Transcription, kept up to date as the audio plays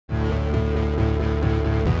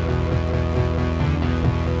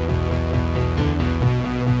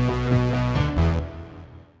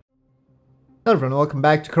Hello everyone, welcome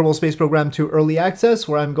back to Kerbal Space Program 2 Early Access,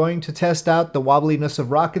 where I'm going to test out the wobbliness of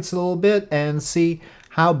rockets a little bit and see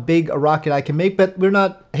how big a rocket I can make, but we're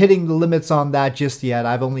not hitting the limits on that just yet.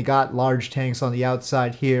 I've only got large tanks on the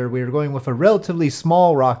outside here. We're going with a relatively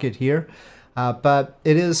small rocket here, but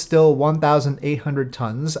it is still 1,800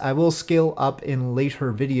 tons. I will scale up in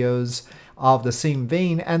later videos of the same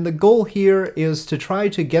vein, and the goal here is to try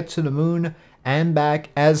to get to the moon and back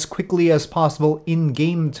as quickly as possible in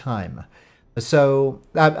game time. So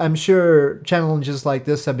I'm sure challenges like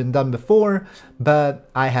this have been done before, but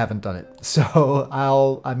I haven't done it. So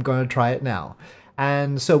I'm going to try it now.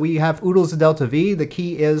 And so we have oodles of delta V. The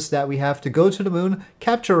key is that we have to go to the moon,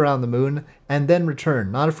 capture around the moon, and then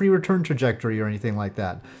return. Not a free return trajectory or anything like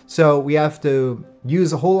that. So we have to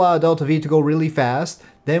use a whole lot of delta V to go really fast.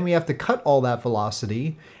 Then we have to cut all that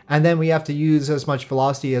velocity. And then we have to use as much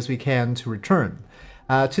velocity as we can to return.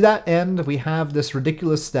 To that end, we have this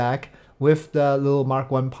ridiculous stack with the little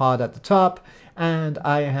Mark 1 pod at the top, and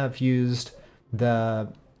I have used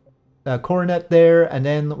the coronet there, and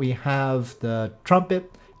then we have the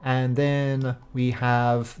trumpet, and then we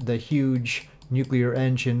have the huge nuclear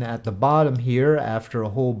engine at the bottom here after a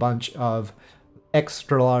whole bunch of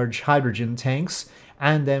extra large hydrogen tanks,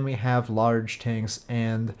 and then we have large tanks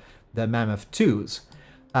and the Mammoth 2s.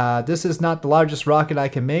 This is not the largest rocket I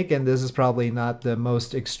can make, and this is probably not the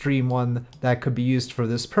most extreme one that could be used for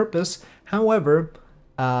this purpose. However,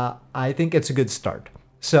 I think it's a good start.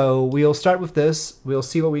 So we'll start with this, we'll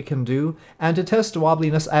see what we can do, and to test the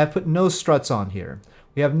wobbliness, I have put no struts on here.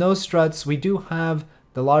 We have no struts. We do have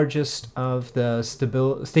the largest of the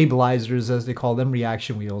stabilizers, as they call them,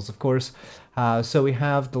 reaction wheels, of course. So we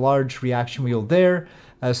have the large reaction wheel there,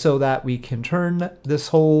 so that we can turn this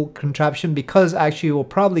whole contraption, because actually we'll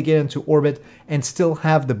probably get into orbit and still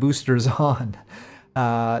have the boosters on.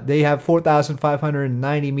 They have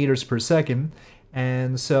 4,590 meters per second,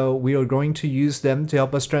 and so we are going to use them to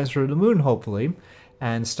help us transfer to the moon, hopefully,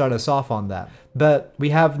 and start us off on that. But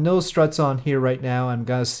we have no struts on here right now. I'm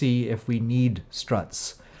gonna see if we need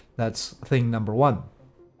struts. That's thing number one.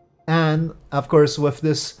 And of course, with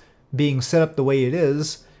this being set up the way it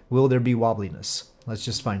is, will there be wobbliness? Let's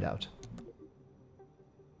just find out.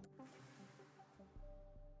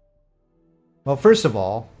 Well, first of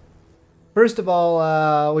all,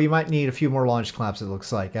 we might need a few more launch clamps, it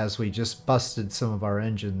looks like, as we just busted some of our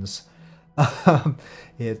engines.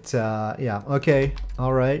 Yeah, okay,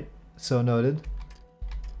 alright, so noted.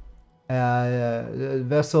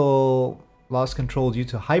 Vessel lost control due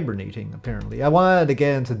to hibernating, apparently. I wanted to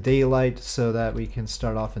get into daylight so that we can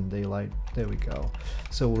start off in daylight. There we go.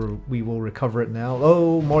 So we will recover it now.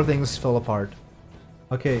 Oh, more things fell apart.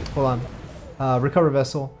 Okay, hold on. Recover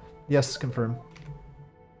vessel. Yes, confirm.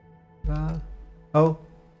 Oh.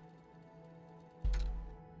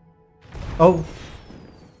 Oh.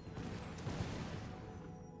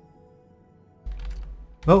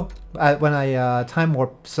 Oh, when I time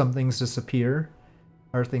warp, some things disappear,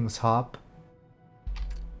 or things hop.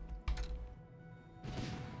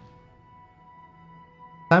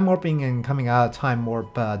 Time warping and coming out of time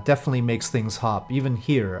warp definitely makes things hop, even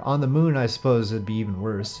here. On the moon, I suppose it'd be even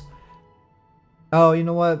worse. Oh, you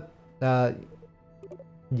know what?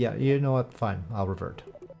 Yeah, you know what? Fine, I'll revert.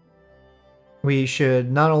 We should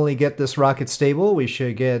not only get this rocket stable, we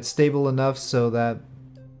should get it stable enough so that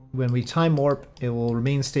when we time warp, it will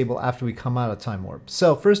remain stable after we come out of time warp.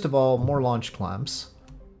 So, first of all, more launch clamps.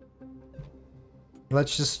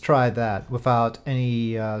 Let's just try that without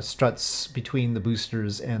any struts between the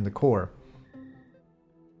boosters and the core.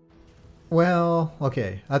 Well,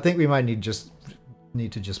 okay. I think we might need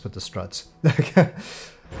to just put the struts.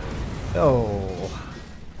 Oh.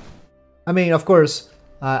 I mean, of course,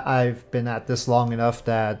 I've been at this long enough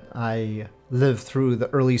that I lived through the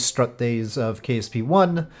early strut days of KSP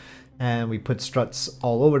 1, and we put struts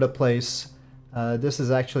all over the place. This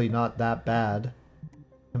is actually not that bad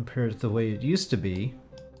compared to the way it used to be.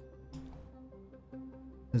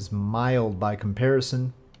 It's mild by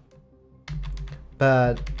comparison.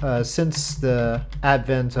 But since the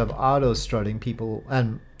advent of auto strutting, people,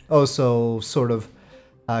 and also sort of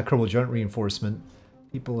Kerbal joint reinforcement,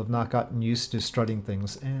 people have not gotten used to strutting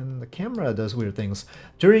things, and the camera does weird things.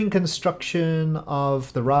 During construction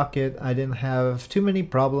of the rocket, I didn't have too many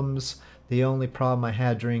problems. The only problem I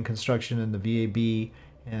had during construction in the VAB,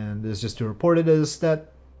 and this is just to report it, is that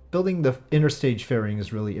building the interstage fairing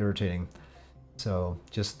is really irritating. So,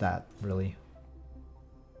 just that, really.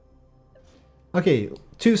 Okay,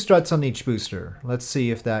 2 struts on each booster. Let's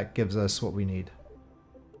see if that gives us what we need.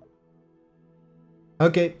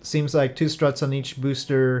 Okay, seems like 2 struts on each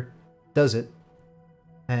booster does it.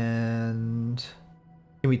 And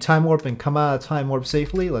Can we time warp and come out of time warp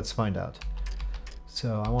safely? Let's find out.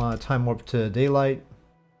 So I want to time warp to daylight.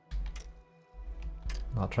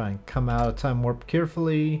 I'll try and come out of time warp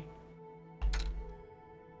carefully.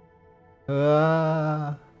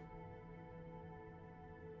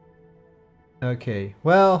 Okay,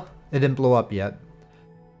 well, it didn't blow up yet.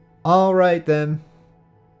 Alright then.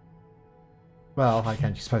 Well, I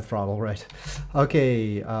can't use my throttle, right?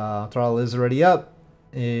 Okay, throttle is already up.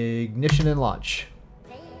 Ignition and launch.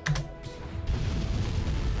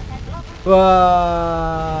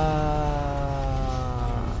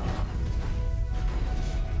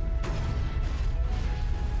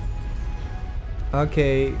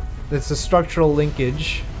 Okay, it's a structural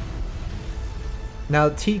linkage. Now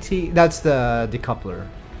TT, that's the decoupler.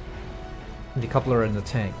 Decoupler in the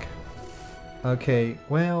tank. Okay,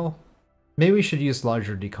 well, maybe we should use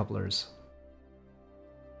larger decouplers.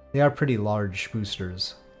 They are pretty large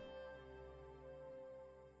boosters.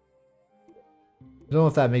 I don't know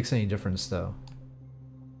if that makes any difference though.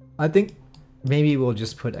 I think maybe we'll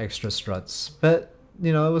just put extra struts, but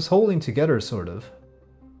you know, it was holding together sort of.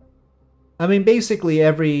 I mean, basically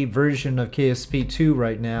every version of KSP 2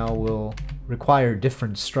 right now will require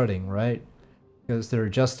different strutting, right? Because they're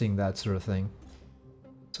adjusting that sort of thing.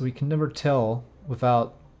 So we can never tell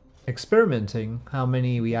without experimenting how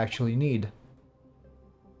many we actually need.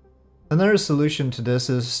 Another solution to this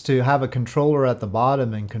is to have a controller at the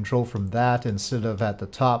bottom and control from that instead of at the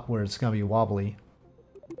top where it's going to be wobbly.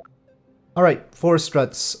 Alright, 4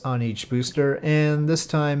 struts on each booster, and this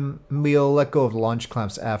time we'll let go of the launch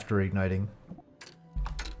clamps after igniting.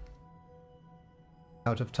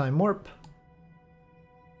 Out of time warp.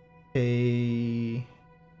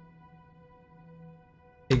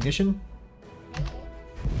 Ignition.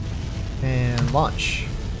 And launch.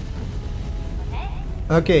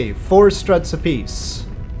 Okay, 4 struts apiece.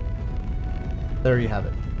 There you have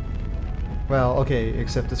it. Well, okay,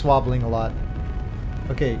 except it's wobbling a lot.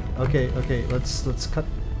 Okay, let's cut.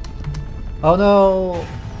 Oh no!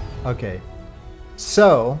 Okay.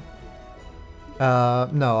 So,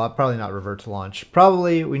 no, I'll probably not revert to launch.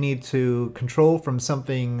 Probably we need to control from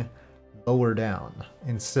something lower down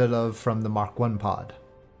instead of from the Mark 1 pod.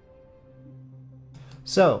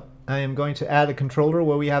 So, I am going to add a controller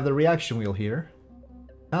where we have the reaction wheel here.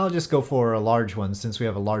 I'll just go for a large one since we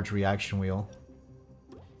have a large reaction wheel.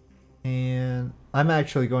 And I'm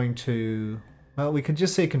actually going to... Well, we could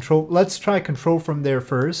just say control. Let's try control from there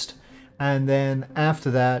first, and then after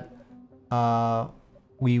that,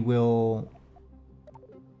 we will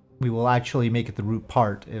actually make it the root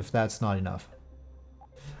part if that's not enough.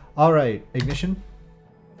 All right, ignition.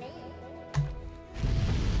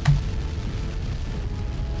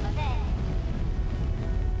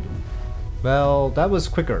 Well, that was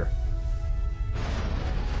quicker.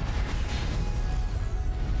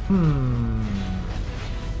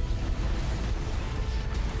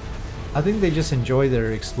 I think they just enjoy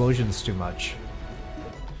their explosions too much.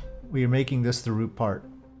 We are making this the root part.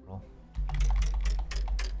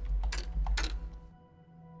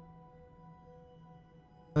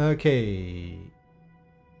 Okay.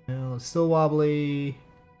 Well, it's still wobbly.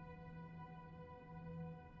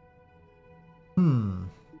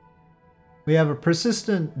 We have a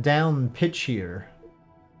persistent down pitch here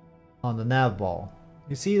on the nav ball.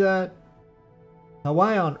 You see that? Now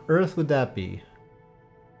why on earth would that be?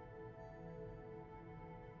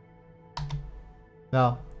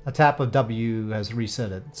 Well, a tap of W has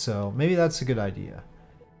reset it, so maybe that's a good idea.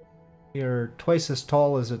 You're twice as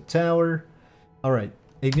tall as a tower. Alright,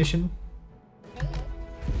 ignition.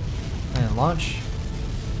 And launch.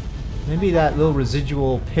 Maybe that little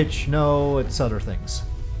residual pitch, no, it's other things.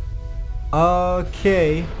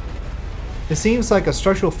 Okay. It seems like a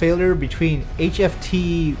structural failure between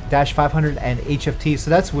HFT-500 and HFT, so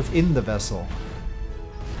that's within the vessel.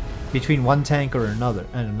 Between one tank or another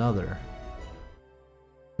and another.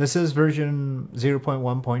 This is version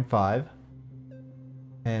 0.1.5,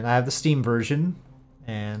 and I have the Steam version,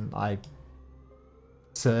 and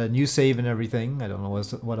it's a new save and everything. I don't know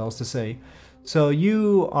what else to say. So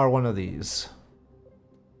you are one of these.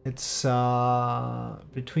 It's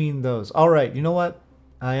between those. Alright, you know what?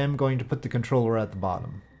 I am going to put the controller at the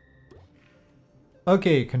bottom.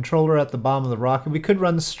 Okay, controller at the bottom of the rocket. We could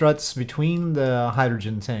run struts between the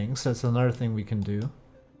hydrogen tanks. That's another thing we can do.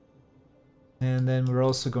 And then we're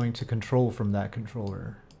also going to control from that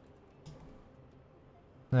controller.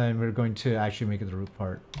 And we're going to actually make it the root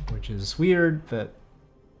part, which is weird, but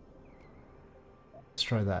let's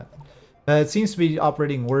try that. It seems to be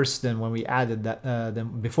operating worse than when we added that,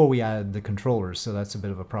 than before we added the controller, so that's a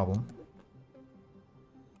bit of a problem.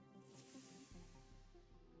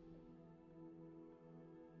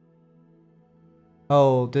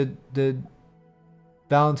 Oh, did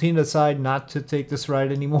Valentina decide not to take this ride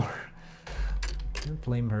anymore? Can't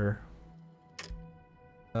blame her.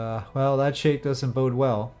 Well, that shape doesn't bode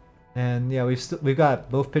well. And yeah, we've got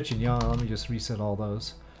both pitch and yaw. Let me just reset all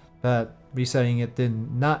those. But resetting it did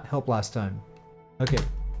not help last time. Okay.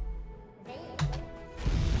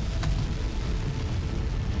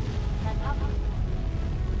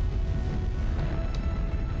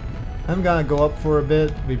 I'm gonna go up for a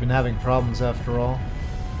bit. We've been having problems after all.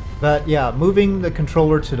 But yeah, moving the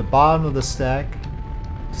controller to the bottom of the stack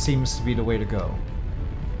seems to be the way to go.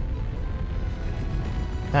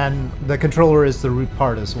 And the controller is the root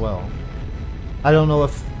part as well. I don't know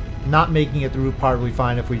if not making it the root part would be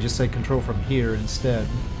fine if we just say control from here instead.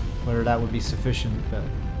 Whether that would be sufficient,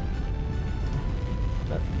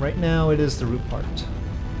 but right now it is the root part.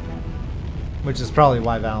 Which is probably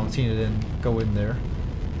why Valentina didn't go in there.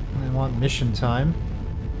 I want mission time.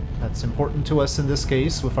 That's important to us in this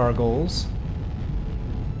case with our goals.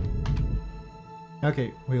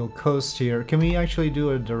 Okay, we'll coast here. Can we actually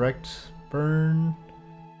do a direct burn?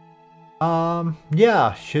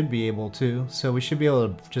 Yeah, should be able to. So we should be able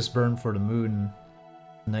to just burn for the moon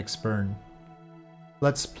next burn.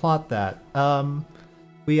 Let's plot that.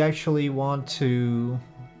 We actually want to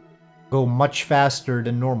go much faster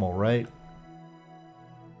than normal, right?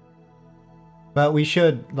 But we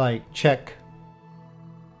should, like, check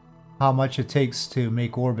how much it takes to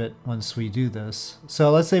make orbit once we do this. So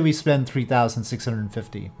let's say we spend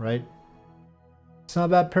 3,650, right? It's not a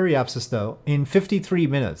bad periapsis though. In 53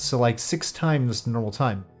 minutes, so like 6 times the normal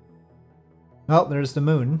time. Oh, there's the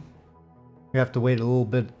moon. We have to wait a little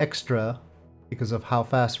bit extra because of how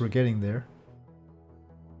fast we're getting there.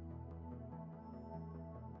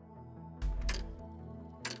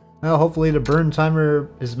 Well, hopefully the burn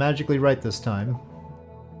timer is magically right this time.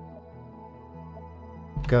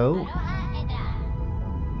 Go.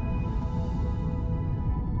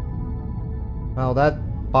 Well,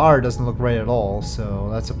 that bar doesn't look right at all, so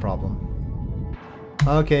that's a problem.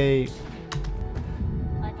 Okay.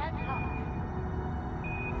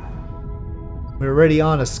 We're already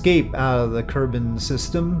on escape out of the Kerbal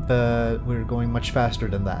system, but we're going much faster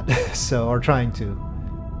than that. So, or trying to.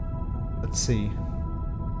 Let's see.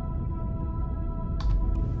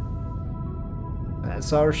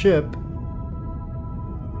 That's our ship.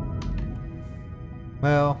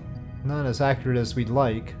 Well, not as accurate as we'd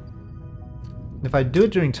like. If I do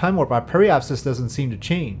it during time warp, our periapsis doesn't seem to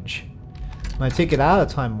change. When I take it out of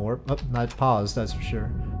time warp, oh, not paused, that's for sure.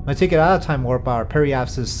 When I take it out of time warp, our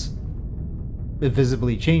periapsis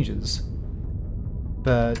visibly changes.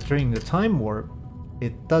 But during the time warp,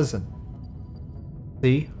 it doesn't.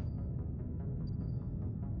 See?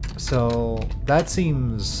 So that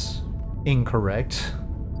seems incorrect.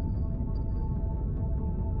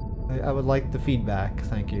 I would like the feedback,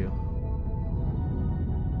 thank you. I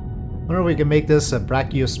wonder if we can make this a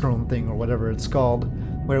brachiostrone thing or whatever it's called,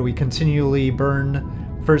 where we continually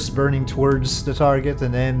burn, first burning towards the target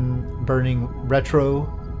and then burning retro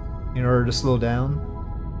in order to slow down.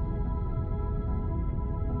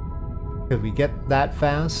 Could we get that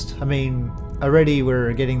fast? I mean, already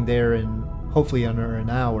we're getting there in hopefully under an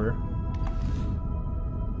hour.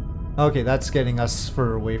 Okay, that's getting us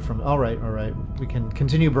further away from... Alright. We can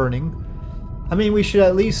continue burning. I mean, we should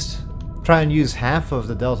at least try and use half of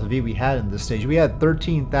the delta V we had in this stage. We had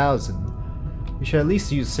 13,000. We should at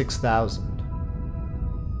least use 6,000.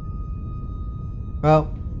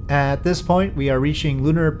 Well, at this point, we are reaching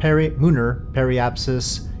Munar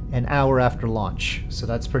periapsis an hour after launch, so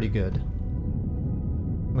that's pretty good.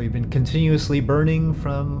 We've been continuously burning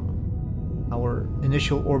from our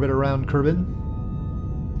initial orbit around Kerbal.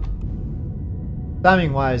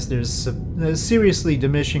 Timing-wise, there's seriously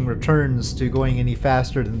diminishing returns to going any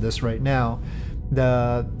faster than this right now.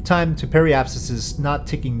 The time to periapsis is not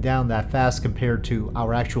ticking down that fast compared to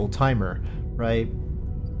our actual timer, right?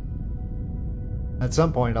 At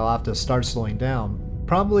some point, I'll have to start slowing down.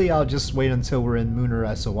 Probably I'll just wait until we're in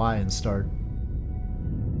Munar SOI and start.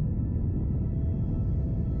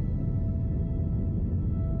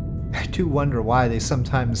 I do wonder why they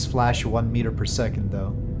sometimes flash 1 meter per second,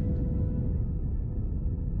 though.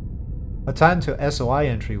 A time to SOI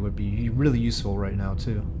entry would be really useful right now,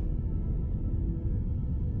 too.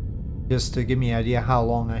 Just to give me an idea how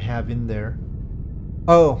long I have in there.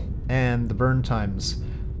 Oh, and the burn times.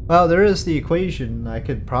 Well, there is the equation. I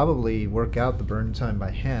could probably work out the burn time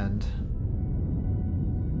by hand.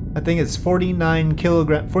 I think it's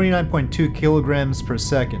 49.2 kilograms per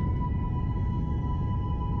second.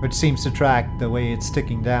 Which seems to track the way it's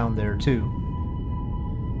ticking down there, too.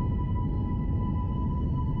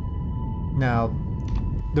 Now,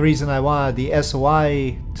 the reason I wanted the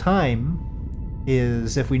SOI time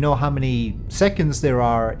is if we know how many seconds there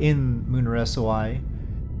are in Munar SOI,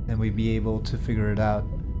 then we'd be able to figure it out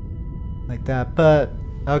like that. But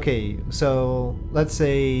okay, so let's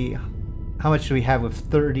say, how much do we have with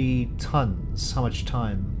 30 tons? How much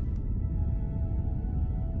time?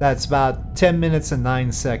 That's about 10 minutes and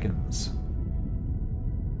 9 seconds.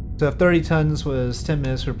 So if 30 tons was 10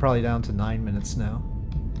 minutes, we're probably down to 9 minutes now.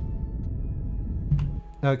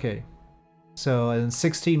 Okay, so in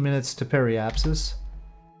 16 minutes to periapsis.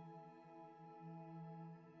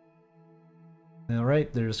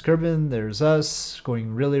 Alright, there's Kerbin, there's us,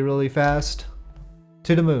 going really, really fast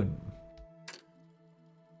to the moon.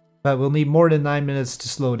 But we'll need more than 9 minutes to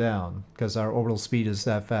slow down, because our orbital speed is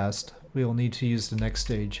that fast. We will need to use the next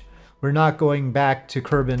stage. We're not going back to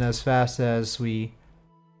Kerbin as fast as we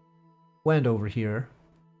went over here.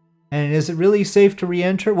 And is it really safe to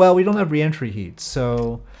re-enter? Well, we don't have re-entry heat,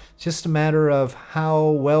 so it's just a matter of how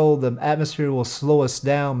well the atmosphere will slow us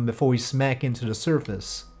down before we smack into the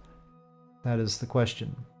surface. That is the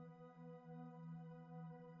question.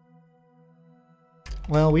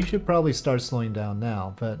 Well, we should probably start slowing down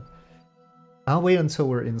now, but I'll wait until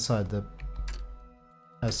we're inside the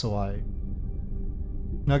SOI.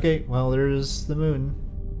 Okay, well, there's the moon.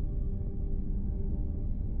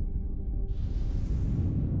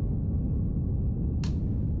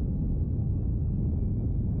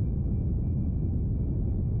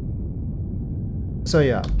 So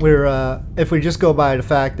yeah, we're if we just go by the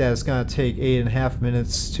fact that it's gonna take 8.5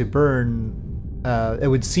 minutes to burn, it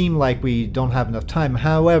would seem like we don't have enough time.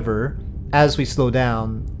 However, as we slow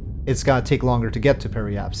down, it's gonna take longer to get to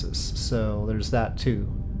periapsis, so there's that too.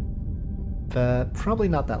 But probably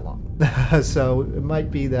not that long. So it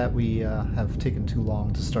might be that we have taken too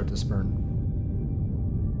long to start this burn.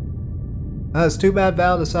 It's too bad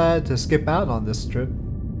Val decided to skip out on this trip.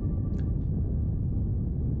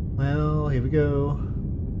 Well, here we go.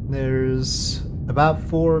 There's about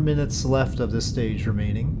 4 minutes left of this stage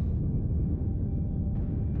remaining.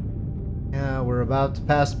 Yeah, we're about to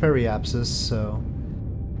pass periapsis, so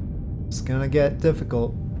it's gonna get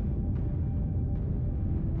difficult.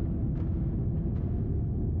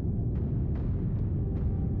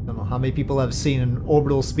 I don't know how many people have seen an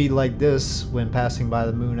orbital speed like this when passing by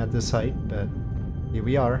the moon at this height, but here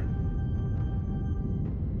we are.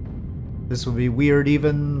 This will be weird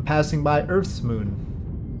even passing by Earth's moon.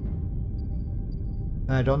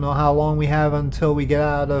 I don't know how long we have until we get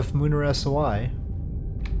out of Munar SOI.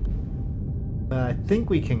 But I think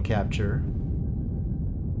we can capture.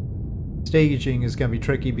 Staging is going to be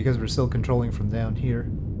tricky because we're still controlling from down here.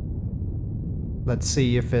 Let's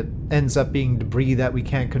see if it ends up being debris that we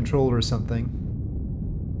can't control or something.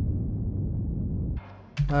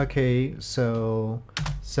 Okay, so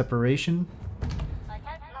separation.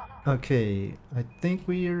 Okay, I think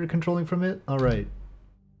we are controlling from it. Alright.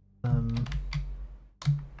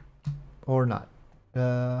 Or not.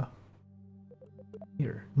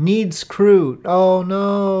 Here. Needs crew. Oh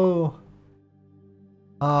no!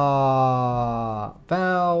 Ah,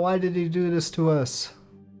 Val, why did he do this to us?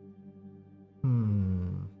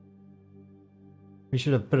 We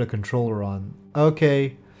should have put a controller on.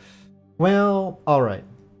 Okay. Well, alright.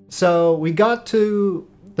 So, we got to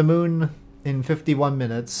the moon in 51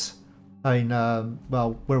 minutes. I mean,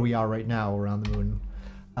 well, where we are right now around the moon.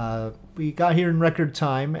 We got here in record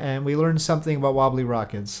time, and we learned something about wobbly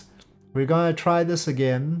rockets. We're gonna try this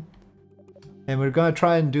again, and we're gonna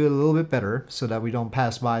try and do it a little bit better, so that we don't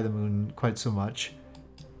pass by the moon quite so much.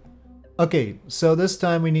 Okay, so this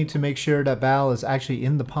time we need to make sure that Val is actually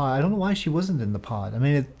in the pod. I don't know why she wasn't in the pod. I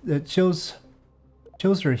mean, it shows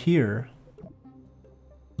her here.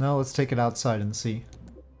 Now let's take it outside and see.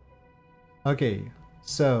 Okay,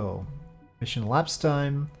 so mission elapsed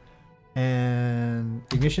time and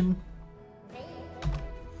ignition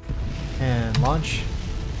and launch.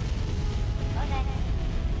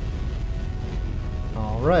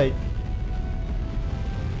 Alright.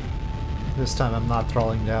 This time I'm not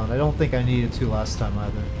throttling down. I don't think I needed to last time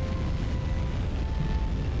either.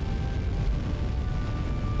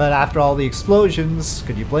 But after all the explosions,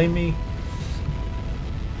 could you blame me?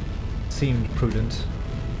 Seemed prudent.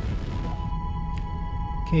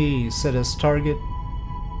 Okay, set as target.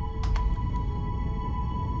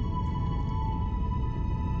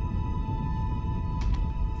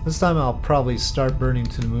 This time I'll probably start burning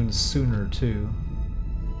to the moon sooner too.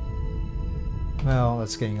 Well,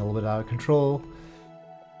 that's getting a little bit out of control.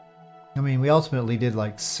 I mean, we ultimately did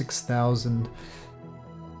like 6,000.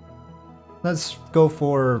 Let's go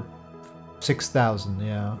for 6,000,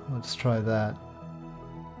 yeah. Let's try that.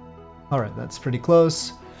 Alright, that's pretty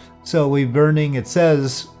close. So we're burning, it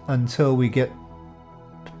says, until we get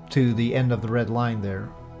to the end of the red line there.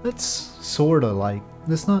 That's sort of like,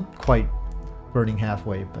 it's not quite burning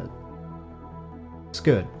halfway, but it's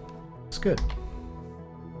good. It's good.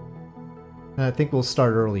 And I think we'll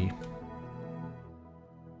start early.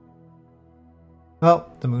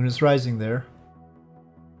 Well, the moon is rising there.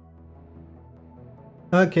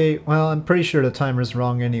 Okay, well, I'm pretty sure the timer's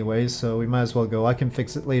wrong anyway, so we might as well go. I can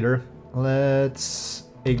fix it later. Let's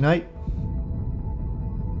ignite.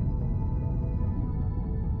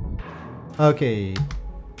 Okay.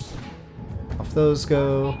 Off those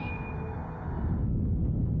go.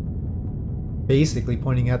 Basically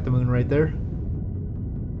pointing at the moon right there.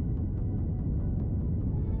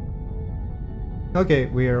 Okay,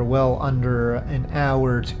 we are well under an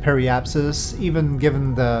hour to periapsis. Even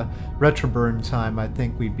given the retroburn time, I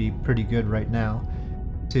think we'd be pretty good right now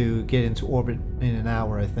to get into orbit in an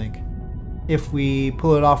hour, I think. If we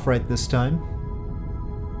pull it off right this time.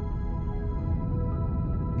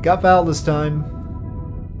 Got Val this time.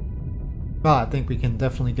 Well, I think we can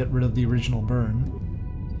definitely get rid of the original burn.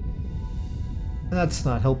 That's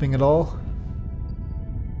not helping at all.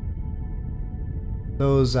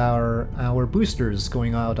 Those are our boosters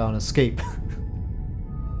going out on escape.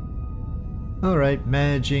 Alright,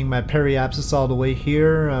 managing my periapsis all the way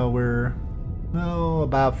here. We're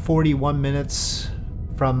about 41 minutes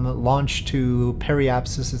from launch to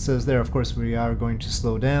periapsis, it says there. Of course, we are going to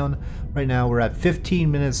slow down. Right now we're at 15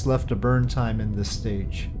 minutes left of burn time in this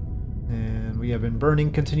stage. And we have been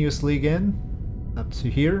burning continuously again, up to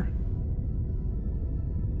here.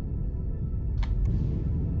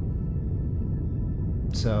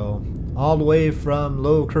 So, all the way from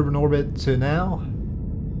low Kerbal orbit to now.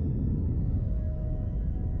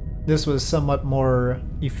 This was somewhat more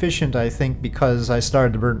efficient, I think, because I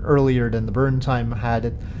started to burn earlier than the burn time had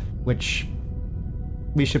it, which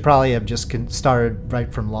we should probably have just started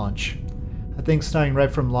right from launch. I think starting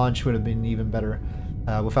right from launch would have been even better,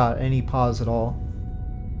 without any pause at all.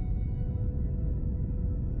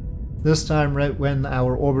 This time, right when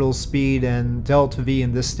our orbital speed and delta V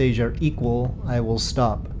in this stage are equal, I will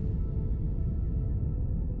stop.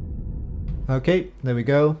 Okay, there we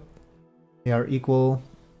go. They are equal,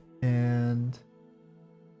 and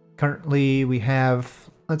currently we have,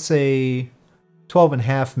 let's say,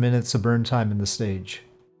 12.5 minutes of burn time in the stage.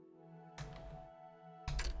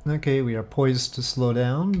 Okay, we are poised to slow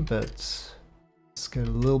down, but let's get a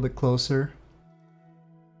little bit closer.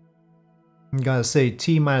 I'm gonna say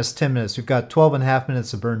T minus 10 minutes. We've got 12.5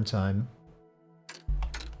 minutes of burn time.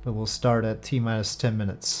 But we'll start at T minus 10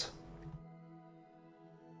 minutes.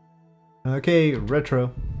 Okay,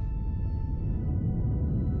 retro.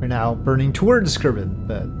 We're now burning towards Kerbin,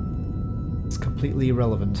 but it's completely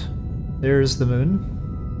irrelevant. There's the moon.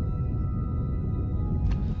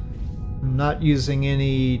 I'm not using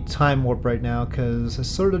any time warp right now because I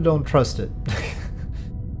sort of don't trust it.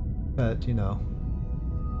 But, you know.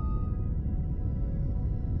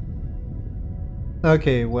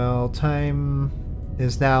 Okay, well, time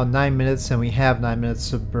is now 9 minutes and we have 9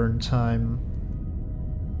 minutes of burn time.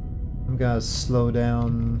 I'm gonna slow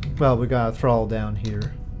down. Well, we gotta throttle down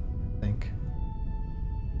here, I think.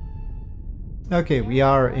 Okay, we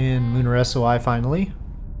are in Munar SOI finally.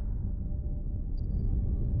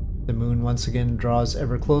 The moon once again draws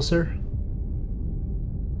ever closer.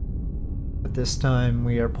 But this time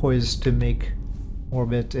we are poised to make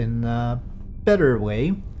orbit in a better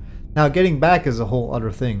way. Now, getting back is a whole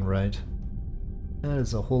other thing, right? That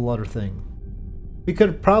is a whole other thing. We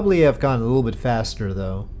could probably have gone a little bit faster,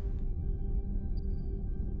 though.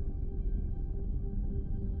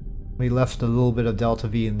 We left a little bit of delta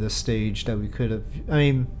V in this stage that we could have... I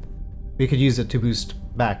mean, we could use it to boost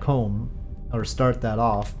back home, or start that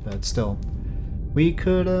off, but still. We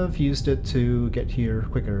could have used it to get here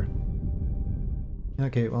quicker.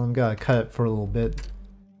 Okay, well, I'm gonna cut it for a little bit.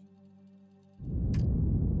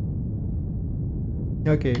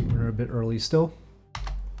 Okay, we're a bit early still.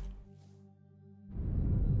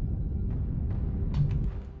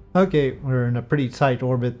 Okay, we're in a pretty tight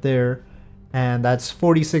orbit there, and that's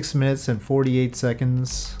 46 minutes and 48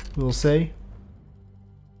 seconds, we'll say.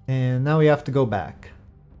 And now we have to go back.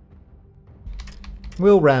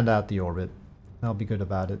 We'll round out the orbit. I'll be good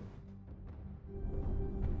about it.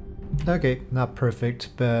 Okay, not perfect,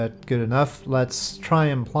 but good enough. Let's try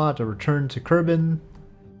and plot a return to Kerbin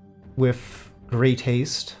with great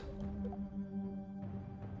haste.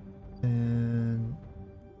 And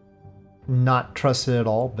not trust it at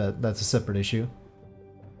all, but that's a separate issue.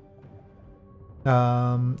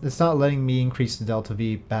 It's not letting me increase the delta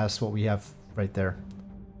V past what we have right there.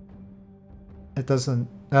 It doesn't,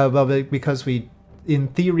 well, because we in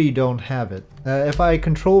theory, don't have it. If I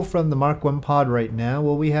control from the Mark 1 pod right now,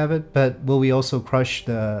 will we have it? But will we also crush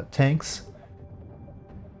the tanks?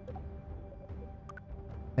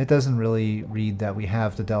 It doesn't really read that we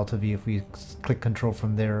have the Delta V if we click control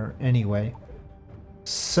from there anyway.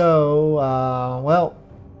 So, well,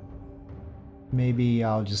 maybe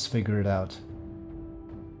I'll just figure it out.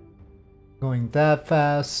 Going that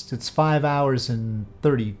fast, it's 5 hours and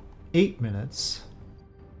 38 minutes.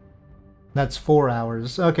 That's 4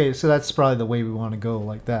 hours. Okay, so that's probably the way we want to go,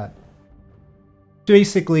 like that.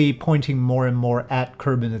 Basically, pointing more and more at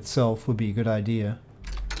Kerbin itself would be a good idea.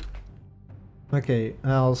 Okay,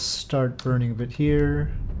 I'll start burning a bit here.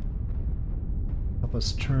 Help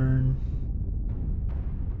us turn.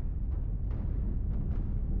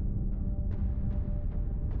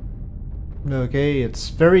 Okay, it's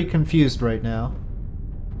very confused right now.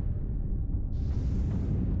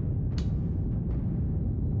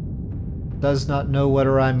 Does not know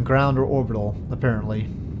whether I'm ground or orbital, apparently.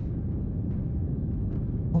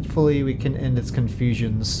 Hopefully we can end its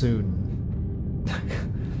confusion soon.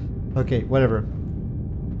 Okay, whatever.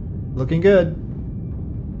 Looking good.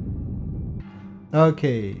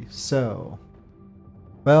 Okay, so...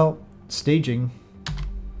 well, staging.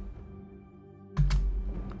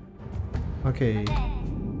 Okay.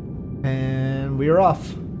 And we are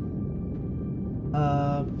off.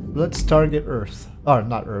 Let's target Earth. Oh,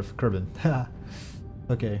 not Earth, Kerbin.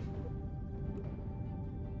 Okay.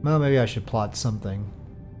 Well, maybe I should plot something.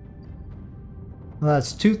 Well,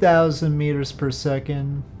 that's 2,000 meters per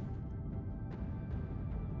second.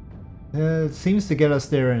 It seems to get us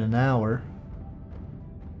there in an hour.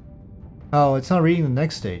 Oh, it's not reading the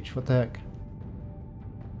next stage. What the heck?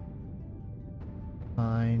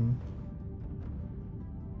 Fine.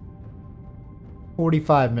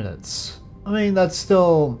 45 minutes. I mean, that's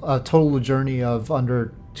still a total journey of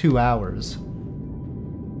under 2 hours.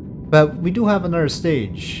 But we do have another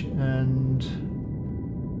stage, and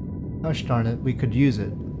gosh darn it, we could use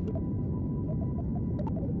it.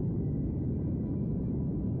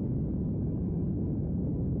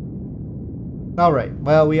 Alright,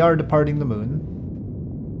 well, we are departing the moon.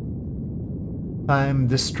 I'm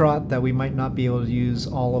distraught that we might not be able to use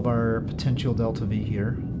all of our potential Delta V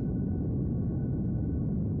here.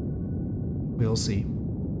 We'll see.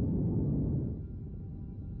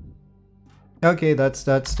 Okay, that's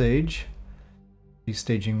that stage. The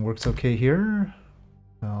staging works okay here.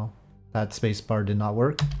 Well, that spacebar did not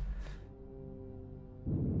work.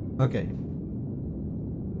 Okay.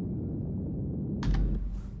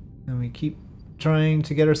 And we keep trying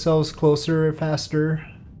to get ourselves closer, faster,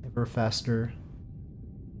 ever faster.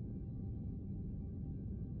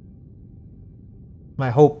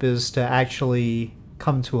 My hope is to actually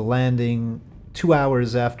come to a landing 2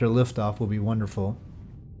 hours after liftoff will be wonderful.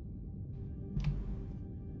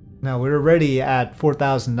 Now we're already at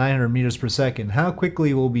 4,900 meters per second. How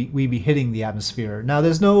quickly will we be hitting the atmosphere? Now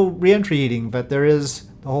there's no re-entry heating, but there is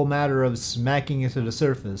the whole matter of smacking into the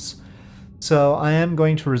surface. So I am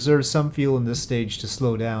going to reserve some fuel in this stage to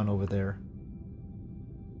slow down over there.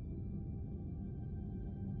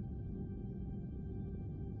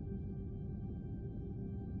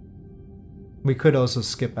 We could also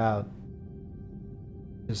skip out,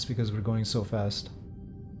 just because we're going so fast.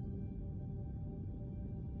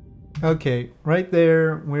 Okay, right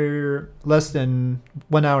there, we're less than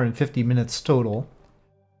 1 hour and 50 minutes total.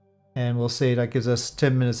 And we'll say that gives us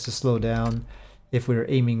 10 minutes to slow down if we're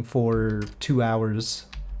aiming for 2 hours.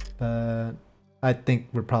 But I think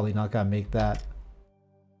we're probably not gonna make that.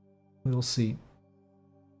 We'll see.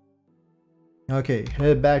 Okay,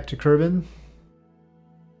 head back to Kerbin.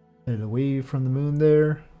 Head away from the moon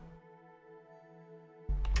there.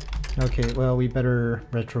 Okay, well, we better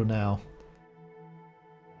retro now.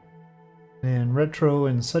 And retro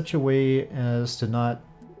in such a way as to not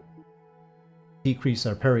decrease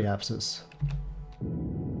our periapsis.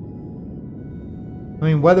 I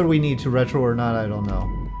mean, whether we need to retro or not, I don't know.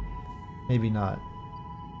 Maybe not.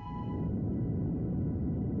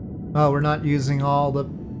 Well, we're not using all the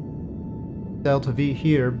Delta V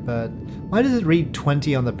here, but why does it read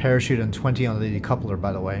 20 on the parachute and 20 on the decoupler,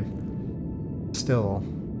 by the way? Still.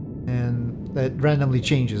 And that randomly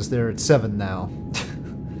changes. They're at 7 now.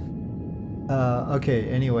 Okay,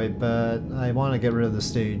 anyway, but I want to get rid of the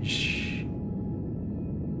stage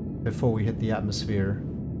before we hit the atmosphere.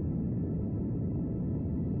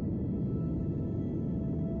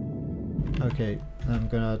 Okay, I'm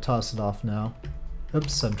gonna toss it off now.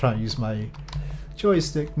 Oops, I'm trying to use my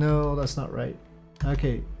joystick. No, that's not right.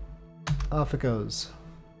 Okay, off it goes.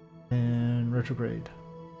 And retrograde.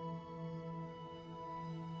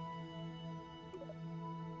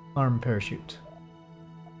 Arm parachute.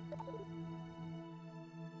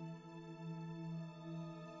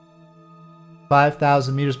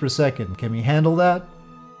 5,000 meters per second. Can we handle that?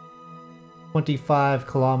 25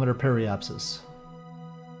 kilometer periapsis.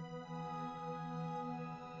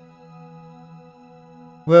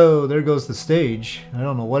 Whoa, there goes the stage. I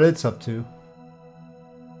don't know what it's up to.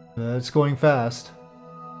 It's going fast.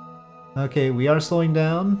 Okay, we are slowing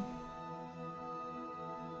down.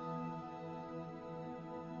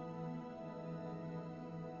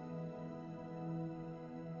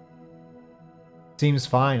 Seems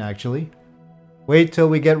fine, actually. Wait till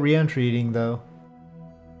we get re-entry eating, though.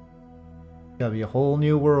 Gotta be a whole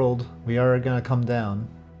new world. We are gonna come down.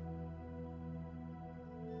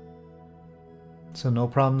 So no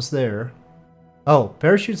problems there. Oh,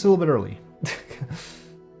 parachute's a little bit early.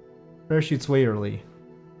 Parachute's way early.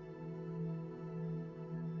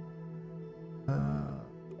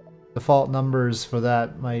 Default numbers for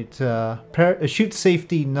that might... shoot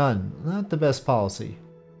safety none. Not the best policy.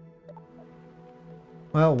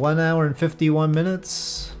 Well, 1 hour and 51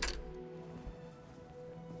 minutes.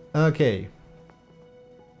 Okay.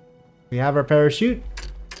 We have our parachute.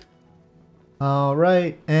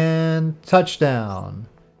 Alright, and touchdown.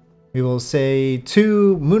 We will say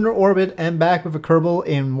to Munar orbit and back with a kerbal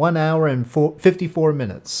in 1 hour and 54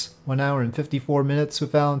 minutes. 1 hour and 54 minutes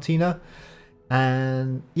with Valentina.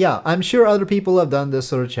 And yeah, I'm sure other people have done this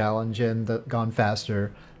sort of challenge and gone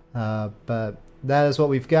faster. But that is what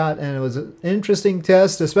we've got, and it was an interesting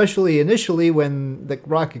test, especially initially when the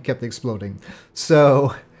rocket kept exploding.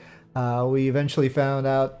 So we eventually found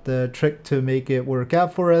out the trick to make it work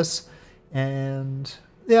out for us. And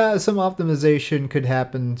yeah, some optimization could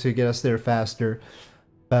happen to get us there faster,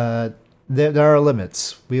 but there are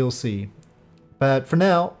limits. We'll see. But for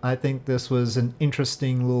now, I think this was an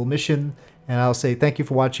interesting little mission, and I'll say thank you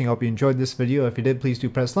for watching. I hope you enjoyed this video. If you did, please do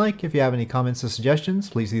press like. If you have any comments or suggestions,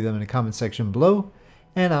 please leave them in the comment section below,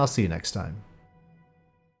 and I'll see you next time.